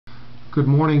Good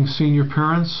morning, senior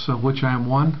parents, of which I am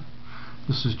one.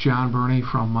 This is John Birney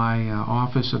from my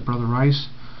office at Brother Rice,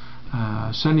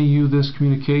 sending you this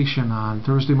communication on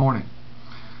Thursday morning.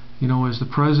 You know, as the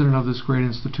president of this great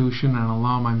institution and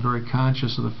alum, I'm very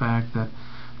conscious of the fact that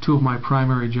two of my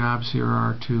primary jobs here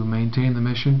are to maintain the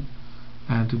mission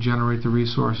and to generate the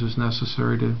resources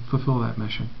necessary to fulfill that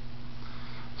mission.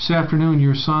 This afternoon,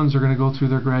 your sons are going to go through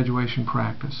their graduation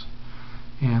practice.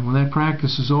 And when that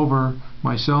practice is over,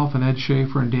 myself and Ed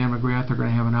Schaefer and Dan McGrath are going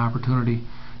to have an opportunity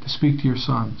to speak to your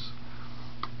sons.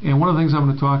 And one of the things I'm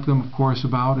going to talk to them, of course,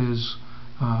 about is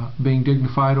being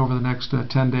dignified over the next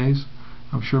 10 days.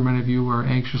 I'm sure many of you are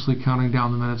anxiously counting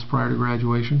down the minutes prior to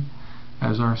graduation,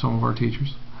 as are some of our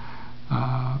teachers.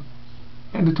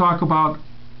 And to talk about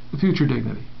the future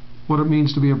dignity, what it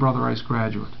means to be a Brother Rice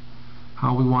graduate,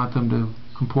 how we want them to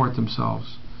comport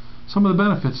themselves, some of the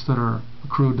benefits that are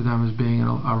accrued to them as being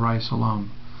a Rice alum.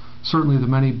 Certainly the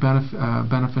many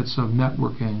benefits of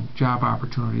networking, job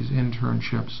opportunities,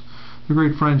 internships, the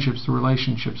great friendships, the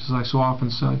relationships. As I so often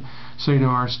say to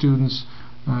our students,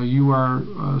 you are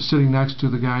sitting next to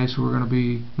the guys who are going to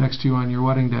be next to you on your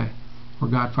wedding day, or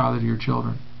godfather to your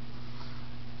children.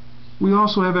 We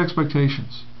also have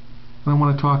expectations, and I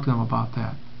want to talk to them about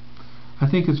that. I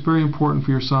think it's very important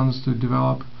for your sons to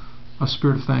develop a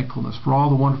spirit of thankfulness for all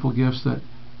the wonderful gifts that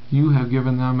you have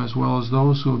given them, as well as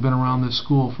those who have been around this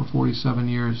school for 47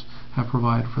 years have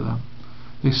provided for them.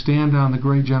 They stand on the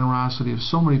great generosity of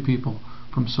so many people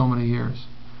from so many years.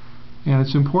 And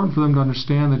it's important for them to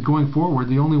understand that going forward,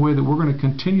 the only way that we're going to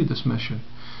continue this mission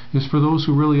is for those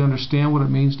who really understand what it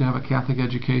means to have a Catholic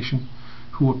education,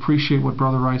 who appreciate what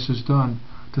Brother Rice has done,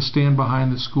 to stand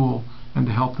behind the school and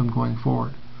to help them going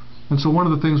forward. And so one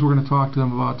of the things we're going to talk to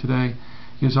them about today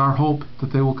is our hope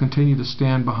that they will continue to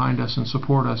stand behind us and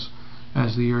support us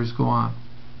as the years go on.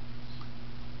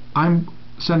 I'm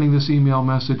sending this email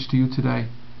message to you today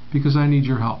because I need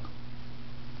your help.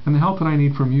 And the help that I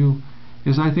need from you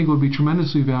is, I think it would be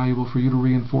tremendously valuable for you to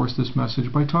reinforce this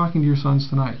message by talking to your sons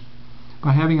tonight,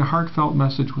 by having a heartfelt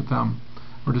message with them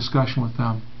or discussion with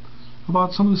them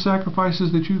about some of the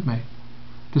sacrifices that you've made,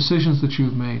 decisions that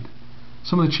you've made,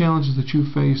 some of the challenges that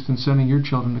you've faced in sending your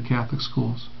children to Catholic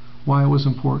schools, why it was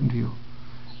important to you,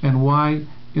 and why,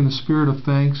 in the spirit of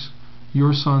thanks,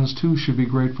 your sons too should be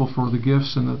grateful for the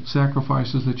gifts and the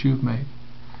sacrifices that you've made.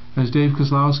 As Dave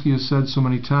Kozlowski has said so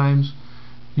many times,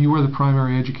 you are the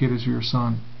primary educators of your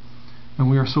son, and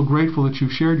we are so grateful that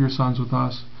you've shared your sons with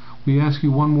us. We ask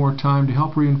you one more time to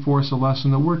help reinforce a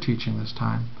lesson that we're teaching this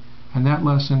time, and that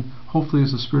lesson hopefully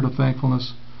is the spirit of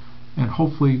thankfulness, and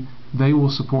hopefully they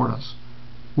will support us.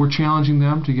 We're challenging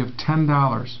them to give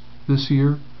 $10 this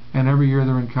year and every year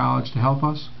they're in college to help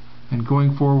us, and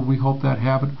going forward we hope that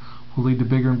habit will lead to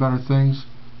bigger and better things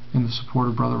in the support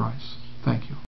of Brother Rice. Thank you.